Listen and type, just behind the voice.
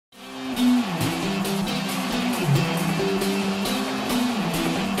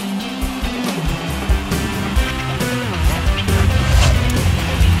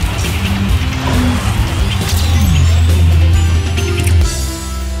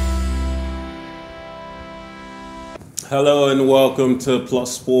Hello and welcome to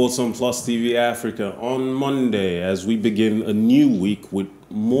Plus Sports on Plus TV Africa on Monday as we begin a new week with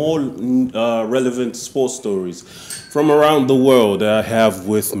more relevant sports stories from around the world that I have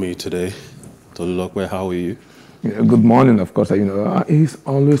with me today. Tolulokwe, how are you? Good morning, of course. It's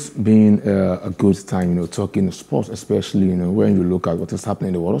always been a good time, talking sports, especially, when you look at what is happening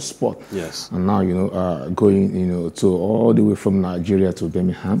in the world of sport. Yes. And now, going, to all the way from Nigeria to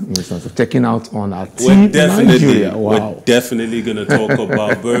Birmingham, so taking out on our team Nigeria. Wow. We're definitely going to talk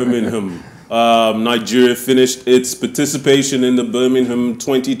about Birmingham. Nigeria finished its participation in the Birmingham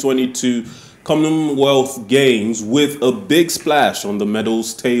 2022 Commonwealth Games with a big splash on the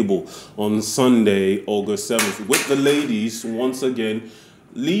medals table on Sunday, August 7th, with the ladies once again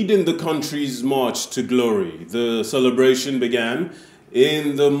leading the country's march to glory. The celebration began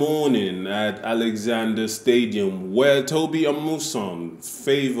in the morning at Alexander Stadium, where Toby Amusan,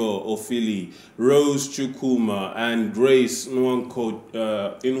 Favor Ofili, Rose Chukwuma, and Grace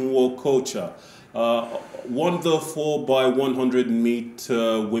Nwokocha won the 4x100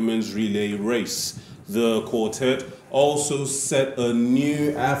 meter women's relay race. The quartet also set a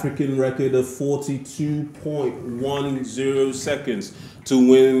new African record of 42.10 seconds to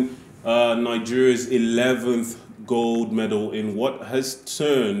win Nigeria's 11th gold medal in what has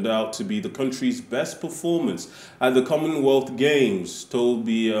turned out to be the country's best performance at the Commonwealth Games.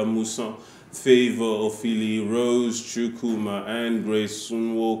 Toby Amusan, Favor Ofili, Rose Chukwuma, and Grace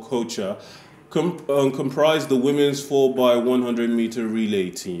Nwokocha comprised the women's 4x100 meter relay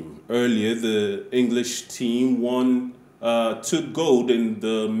team. Earlier, the English team took gold in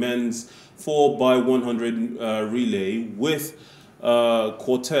the men's 4x100 relay with a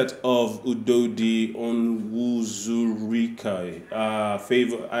quartet of Udodi Onwuzurike,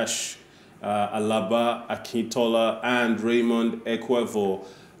 Favor Ash, Alaba Akintola, and Raymond Ekwevo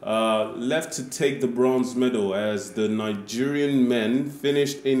left to take the bronze medal as the Nigerian men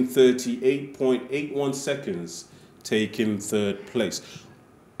finished in 38.81 seconds, taking third place.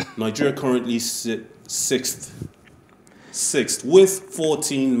 Nigeria currently sixth with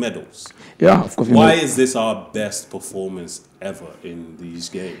 14 medals. Yeah, of course. Why is this our best performance ever in these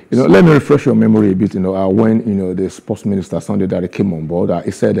games? Let me refresh your memory a bit. When the sports minister Sunday Dare came on board, he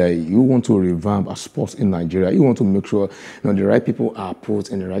said you want to revamp our sports in Nigeria. You want to make sure the right people are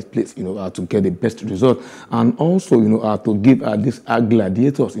put in the right place, to get the best result, and also to give these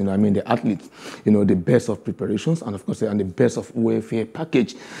gladiators, the athletes, the best of preparations, and of course and the best of welfare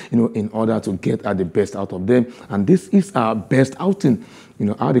package, in order to get the best out of them. And this is our best outing.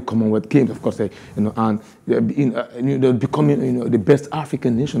 At the Commonwealth Games, of course, and they're becoming, the best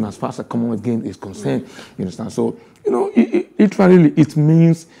African nation as far as the Commonwealth Games is concerned. You understand? So, it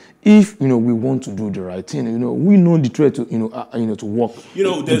means if we want to do the right thing, we know the trade to to work.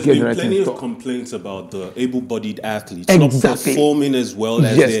 There's been plenty of complaints about the able-bodied athletes not performing as well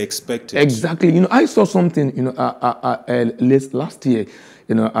as they expected. Exactly. I saw something last year.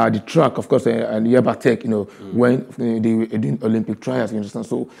 The track, of course, and Yabatek, when they were doing Olympic trials, you understand?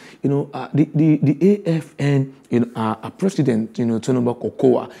 So, the AFN, our president, Tonoba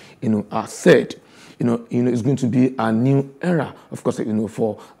Kokoa, said, it's going to be a new era, of course,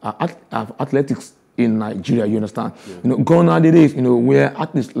 for athletics in Nigeria, you understand? Yeah. Gone are the days, where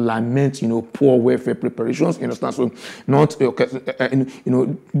athletes lament, poor welfare preparations, you understand? So not,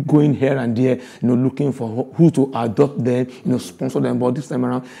 going here and there, looking for who to adopt them, sponsor them. But this time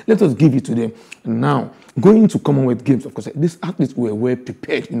around, let us give it to them. Now, going to Commonwealth Games, of course, these athletes were well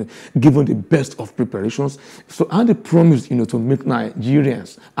prepared, given the best of preparations. So, and they promised, to make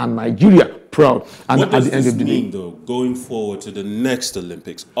Nigerians and Nigeria proud. And what at does the end this of the mean, day, though, going forward to the next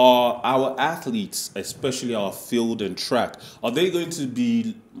Olympics? Are our athletes, especially our field and track, are they going to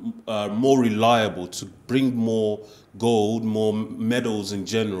be more reliable to bring more gold, more medals in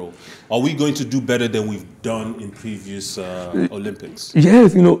general? Are we going to do better than we've done in previous Olympics?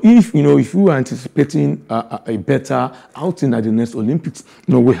 Yes, if you are anticipating a better outing at the next Olympics,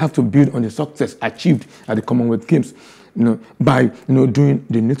 we have to build on the success achieved at the Commonwealth Games. By doing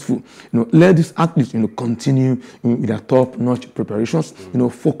the needful. Let these athletes continue with their top-notch preparations.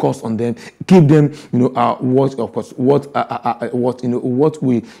 Focus on them, give them what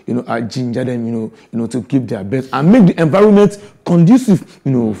we ginger them to give their best and make the environment conducive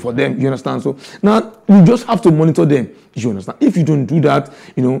for them. You understand? So now we just have to monitor them. You understand? If you don't do that,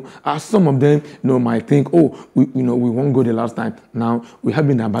 as some of them might think, oh, we won't go the last time. Now we have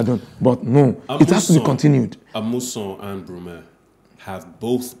been abandoned, but no, it has to be continued. Amusan and Brume have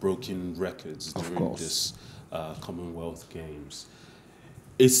both broken records during this Commonwealth Games.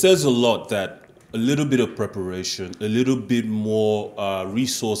 It says a lot that a little bit of preparation, a little bit more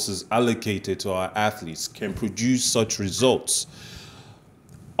resources allocated to our athletes can produce such results.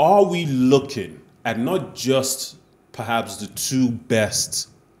 Are we looking at not just perhaps the two best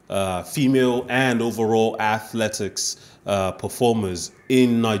female and overall athletics performers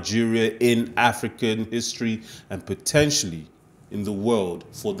in Nigeria, in African history, and potentially in the world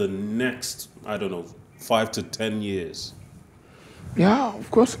for the next, I don't know, 5 to 10 years? Yeah, of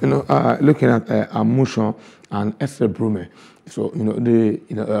course, looking at Amusha and Esther Brume. So,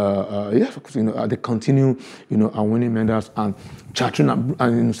 yes, of course, they continue, are winning medals and charting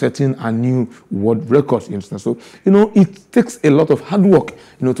and setting a new world records, you understand. So, it takes a lot of hard work,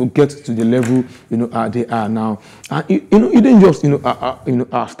 to get to the level, they are now. And, it didn't just,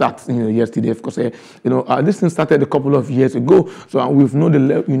 start, yesterday. Of course, this thing started a couple of years ago. So, we've known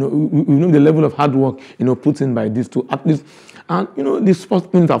we know the level of hard work, put in by these two athletes. And the sports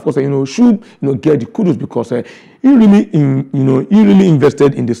minister, of course, should get the kudos because he really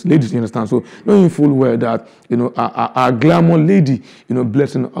invested in this ladies. You understand? So knowing full well that our glamour lady,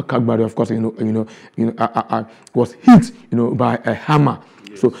 Blessing Okagbari, of course, was hit by a hammer.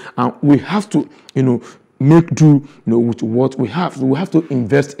 Yes. So we have to make do with what we have. So we have to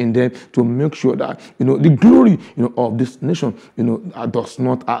invest in them to make sure that the glory of this nation does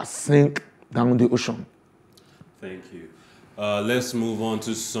not sink down the ocean. Thank you. Let's move on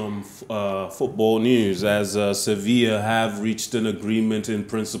to some football news, as Sevilla have reached an agreement in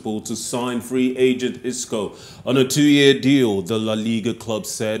principle to sign free agent ISCO on a 2-year deal, the La Liga club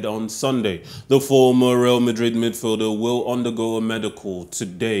said on Sunday. The former Real Madrid midfielder will undergo a medical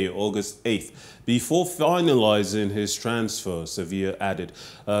today, August 8th. Before finalizing his transfer, Sevilla added,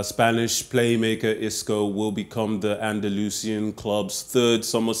 Spanish playmaker Isco will become the Andalusian club's third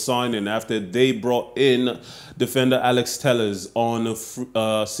summer signing after they brought in defender Alex Telles on a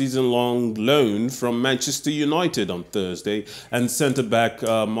season-long loan from Manchester United on Thursday and centre-back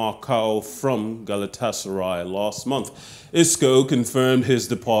Marcao from Galatasaray last month. Isco confirmed his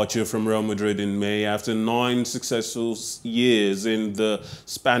departure from Real Madrid in May after 9 successful years in the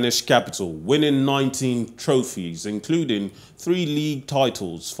Spanish capital, winning 19 trophies, including 3 league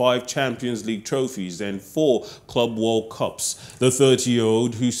titles, 5 Champions League trophies, and 4 Club World Cups. The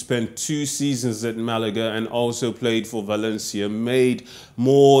 30-year-old, who spent 2 seasons at Malaga and also played for Valencia, made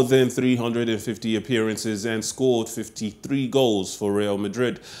more than 350 appearances and scored 53 goals for Real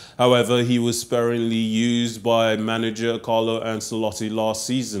Madrid. However, he was sparingly used by manager Carlo Ancelotti last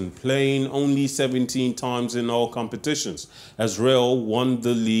season, playing only 17 times in all competitions, as Real won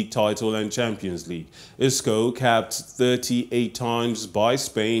the league title and Champions League. Isco, capped 38 times by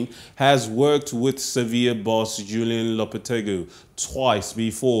Spain, has worked with Sevilla boss Julian Lopetegui twice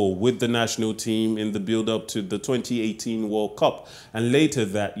before with the national team in the build-up to the 2018 World Cup, and later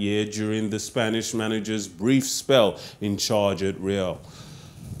that year during the Spanish manager's brief spell in charge at Real.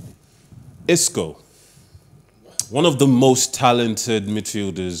 Isco, one of the most talented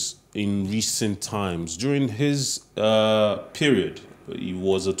midfielders in recent times. During his period, he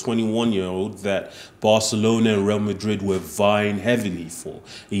was a 21-year-old that Barcelona and Real Madrid were vying heavily for.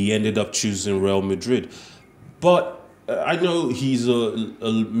 He ended up choosing Real Madrid. But I know he's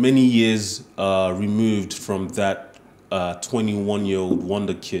many years removed from that 21-year-old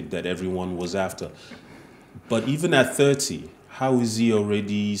wonder kid that everyone was after. But even at 30, how is he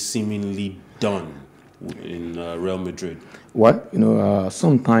already seemingly done in Real Madrid? Well,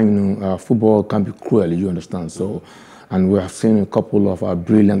 sometimes football can be cruel, you understand. So, and we have seen a couple of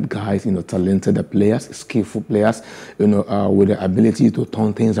brilliant guys, talented players, skillful players, with the ability to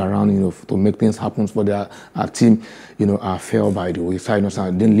turn things around, to make things happen for their team, fell by the wayside,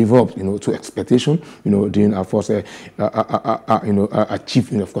 didn't live up, to expectation, didn't, of course, achieve,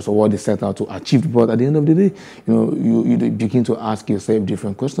 of course, what they set out to achieve. But at the end of the day, you begin to ask yourself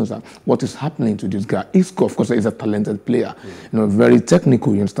different questions. What is happening to this guy? Isco, of course, is a talented player, very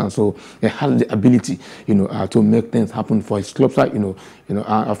technical, you understand. So he has the ability, to make things happen for his club side,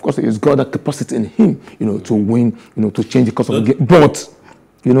 of course, he's got that capacity in him, to win, to change the course of the game. But,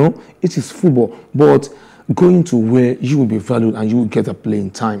 it is football. But going to where you will be valued and you will get a playing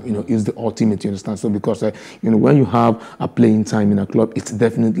time, is the ultimate, you understand? So because, when you have a playing time in a club, it's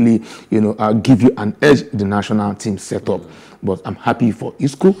definitely, give you an edge the national team setup. But I'm happy for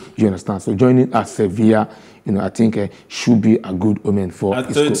Isco, you understand? So joining at Sevilla, I think should be a good omen for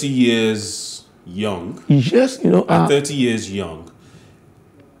At Isco. 30 years young. Yes, at 30 years young,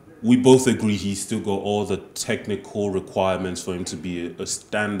 we both agree he's still got all the technical requirements for him to be a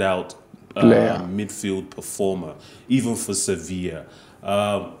standout midfield performer, even for Sevilla.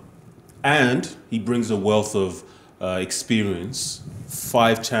 And he brings a wealth of experience,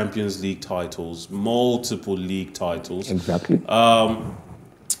 5 Champions League titles, multiple league titles. Exactly.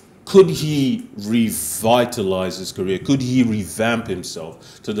 Could he revitalize his career? Could he revamp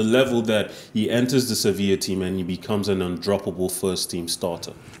himself to the level that he enters the Sevilla team and he becomes an undroppable first-team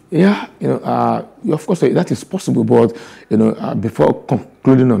starter? Yeah, of course that is possible, but before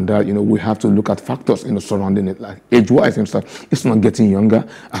concluding on that, we have to look at factors surrounding it, like age-wise and stuff. It's not getting younger.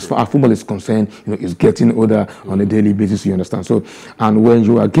 As far as football is concerned, it's getting older on a daily basis. You understand? So, and when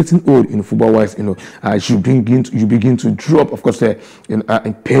you are getting old, football-wise, you begin to drop. Of course,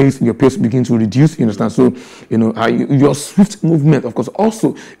 in pace, your pace begins to reduce. You understand? So, your swift movement, of course,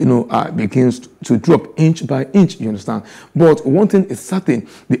 also begins to drop inch by inch. You understand? But one thing is certain: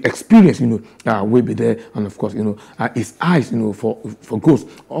 the experience, will be there, and of course, his eyes, for goals,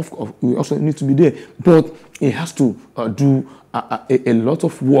 we also need to be there. But he has to do a lot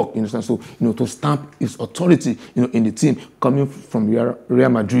of work, you understand? So, to stamp his authority, in the team, coming from Real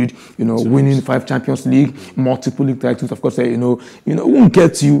Madrid, winning 5 Champions League, multiple league titles. Of course, won't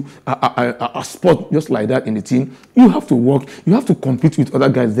get you a spot just like that in the team. You have to work. You have to compete with other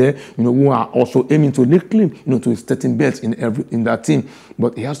guys there, who are also aiming to lay claim, to a certain belt in that team.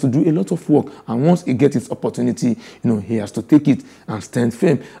 But he has to do a lot of work, and once he gets his opportunity, he has to take it and stand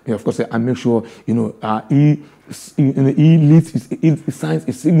firm. And of course, and make sure, he signs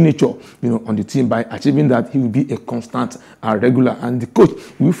a signature, on the team. By achieving that, he will be a constant regular, and the coach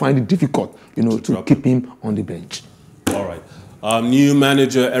will find it difficult, to keep him on the bench. All right. New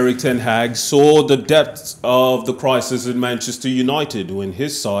manager Erik ten Hag saw the depth of the crisis in Manchester United when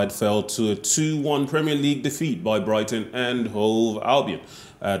his side fell to a 2-1 Premier League defeat by Brighton and Hove Albion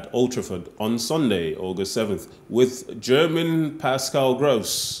at Old Trafford on Sunday, August 7th, with German Pascal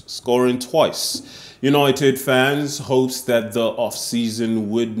Gross scoring twice. United fans' hopes that the off-season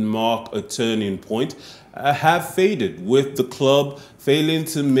would mark a turning point have faded, with the club failing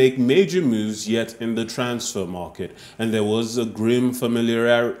to make major moves yet in the transfer market, and there was a grim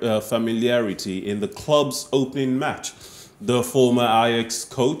familiarity in the club's opening match. The former Ajax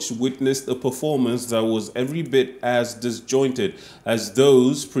coach witnessed a performance that was every bit as disjointed as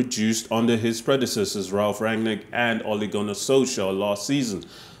those produced under his predecessors Ralf Rangnick and Ole Gunnar Solskjaer last season.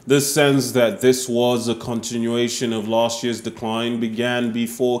 The sense that this was a continuation of last year's decline began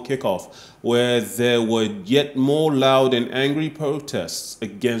before kickoff, where there were yet more loud and angry protests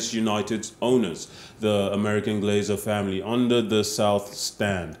against United's owners, the American Glazer family, under the South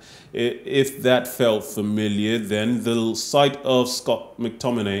Stand. If that felt familiar, then the sight of Scott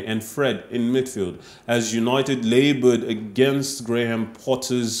McTominay and Fred in midfield as United laboured against Graham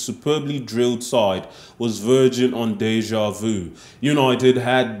Potter's superbly drilled side was verging on deja vu. United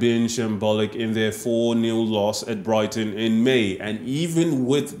had been shambolic in their 4-0 loss at Brighton in May, and even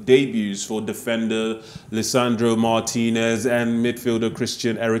with debuts for defender Lisandro Martinez and midfielder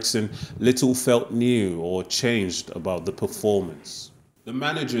Christian Eriksen, little felt new or changed about the performance. The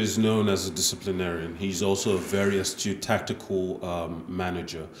manager is known as a disciplinarian. He's also a very astute tactical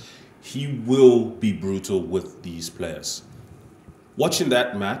manager. He will be brutal with these players. Watching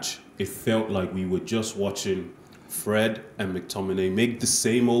that match, it felt like we were just watching Fred and McTominay make the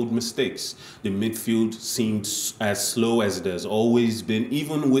same old mistakes. The midfield seemed as slow as it has always been,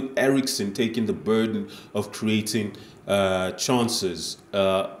 even with Eriksen taking the burden of creating chances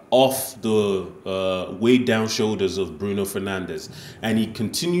off the weighed down shoulders of Bruno Fernandes. And he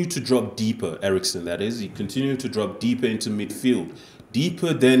continued to drop deeper, Eriksen that is, he continued to drop deeper into midfield,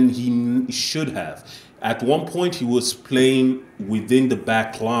 deeper than he should have. At one point he was playing within the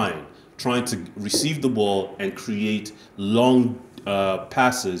back line, trying to receive the ball and create long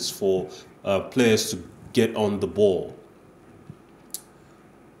passes for players to get on the ball.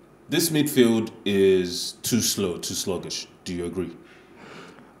 This midfield is too slow, too sluggish. Do you agree?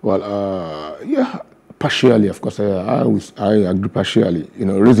 Well, yeah, partially, of course. I agree partially.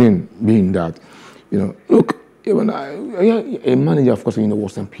 Reason being that, look, even a manager, of course,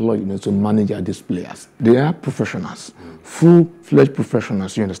 was employed, to manage these players. They are professionals, full-fledged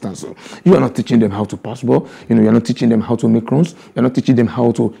professionals. You understand? So you are not teaching them how to pass ball. You are not teaching them how to make runs. You are not teaching them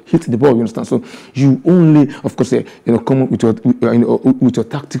how to hit the ball. You understand? So you only, of course, come up with your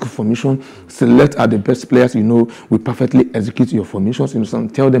tactical formation. Select the best players. We perfectly execute your formations. You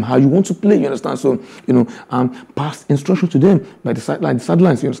understand? Tell them how you want to play. You understand? So pass instruction to them by the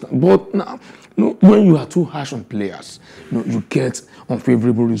sidelines. You understand? But now, when you are too harsh on players, you get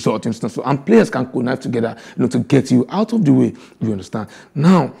unfavorable results. You understand? So, and players can connive together, to get you out of the way. You understand?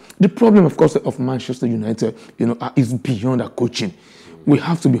 Now, the problem, of course, of Manchester United, is beyond coaching. We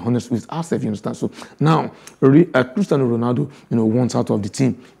have to be honest with ourselves, you understand? So now, Cristiano Ronaldo, wants out of the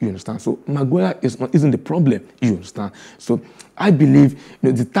team, you understand? So Maguire isn't the problem, you understand? So I believe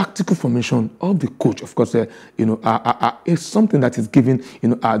the tactical formation of the coach, of course, is something that is giving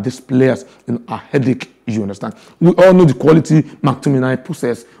these players a headache. You understand? We all know the quality McTominay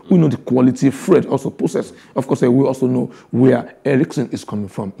possesses. We know the quality Fred also possesses. Of course, we also know where Eriksen is coming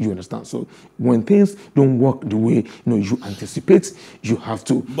from. You understand? So when things don't work the way you anticipate, you have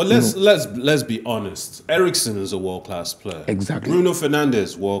to. But let's be honest. Eriksen is a world-class player. Exactly. Bruno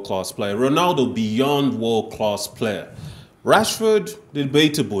Fernandes, world-class player. Ronaldo, beyond world-class player. Rashford,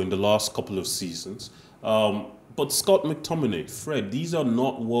 debatable in the last couple of seasons. But Scott McTominay, Fred, these are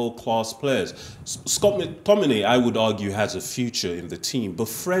not world-class players. Scott McTominay, I would argue, has a future in the team. But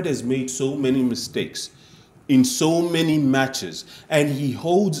Fred has made so many mistakes in so many matches. And he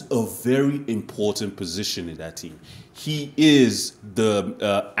holds a very important position in that team. He is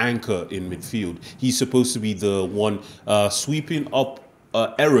the anchor in midfield. He's supposed to be the one sweeping up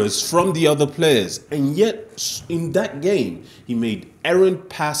errors from the other players. And yet, in that game, he made errant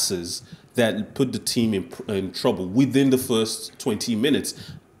passes that put the team in trouble within the first 20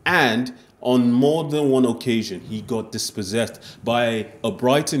 minutes. And on more than one occasion, he got dispossessed by a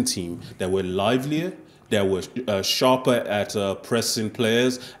Brighton team that were livelier, that were sharper at pressing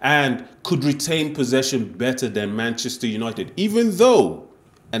players, and could retain possession better than Manchester United. Even though,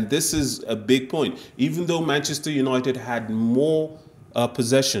 and this is a big point, even though Manchester United had more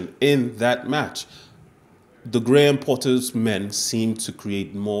possession in that match, the Graham Potter's men seem to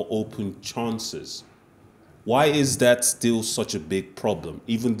create more open chances. Why is that still such a big problem,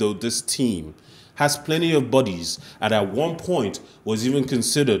 even though this team has plenty of bodies and at one point was even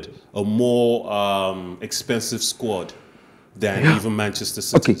considered a more expensive squad than even Manchester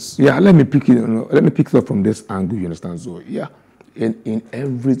City's? Okay, let me pick it up from this angle, you understand? So in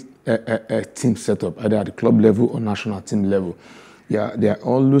every team setup, either at the club level or national team level, there are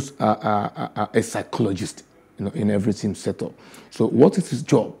always a psychologist in every team setup. So what is his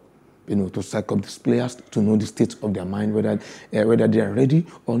job? To psych up these players, to know the state of their mind, whether they are ready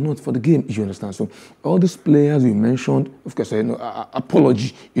or not for the game. You understand? So all these players you mentioned, of course,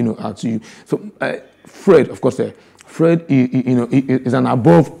 apology, to you. So Fred, of course, Fred, is an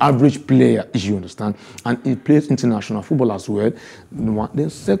above average player, you understand, and he plays international football as well. Then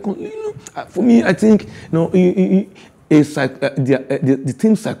second, for me, I think, the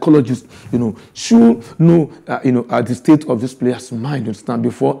team psychologist, should know, the state of this player's mind, understand,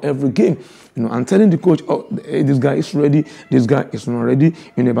 before every game. And telling the coach, oh, hey, this guy is ready, this guy is not ready.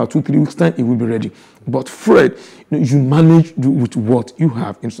 In about 2-3 weeks' time, he will be ready. But Fred, you manage with what you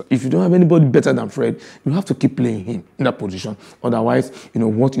have. If you don't have anybody better than Fred, you have to keep playing him in that position. Otherwise,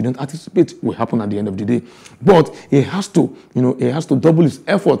 what you don't anticipate will happen at the end of the day. But he has to, double his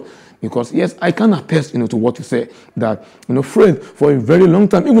effort. Because, yes, I can attest, to what you say, that, Fred, for a very long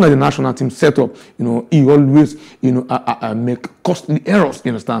time, even at the national team setup, he always, make costly errors, you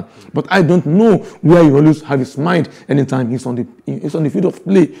understand? But I don't know where he always have his mind anytime he's on the field of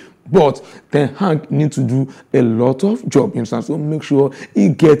play. But Ten Hag needs to do a lot of job, you understand? So make sure he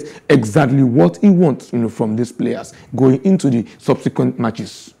gets exactly what he wants, from these players going into the subsequent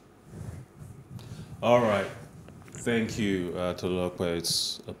matches. All right. Thank you, Tolulope.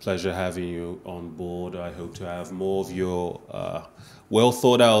 It's a pleasure having you on board. I hope to have more of your well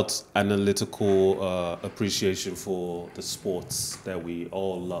thought out analytical appreciation for the sports that we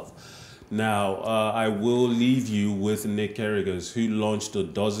all love. Now, I will leave you with Nick Kyrgios, who launched a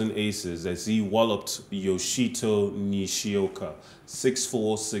dozen aces as he walloped Yoshito Nishioka,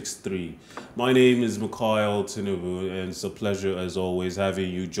 6-4, 6-3. My name is Mikhail Tinubu, and it's a pleasure, as always,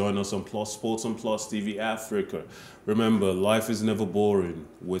 having you join us on Plus Sports and Plus TV Africa. Remember, life is never boring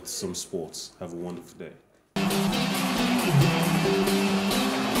with some sports. Have a wonderful day.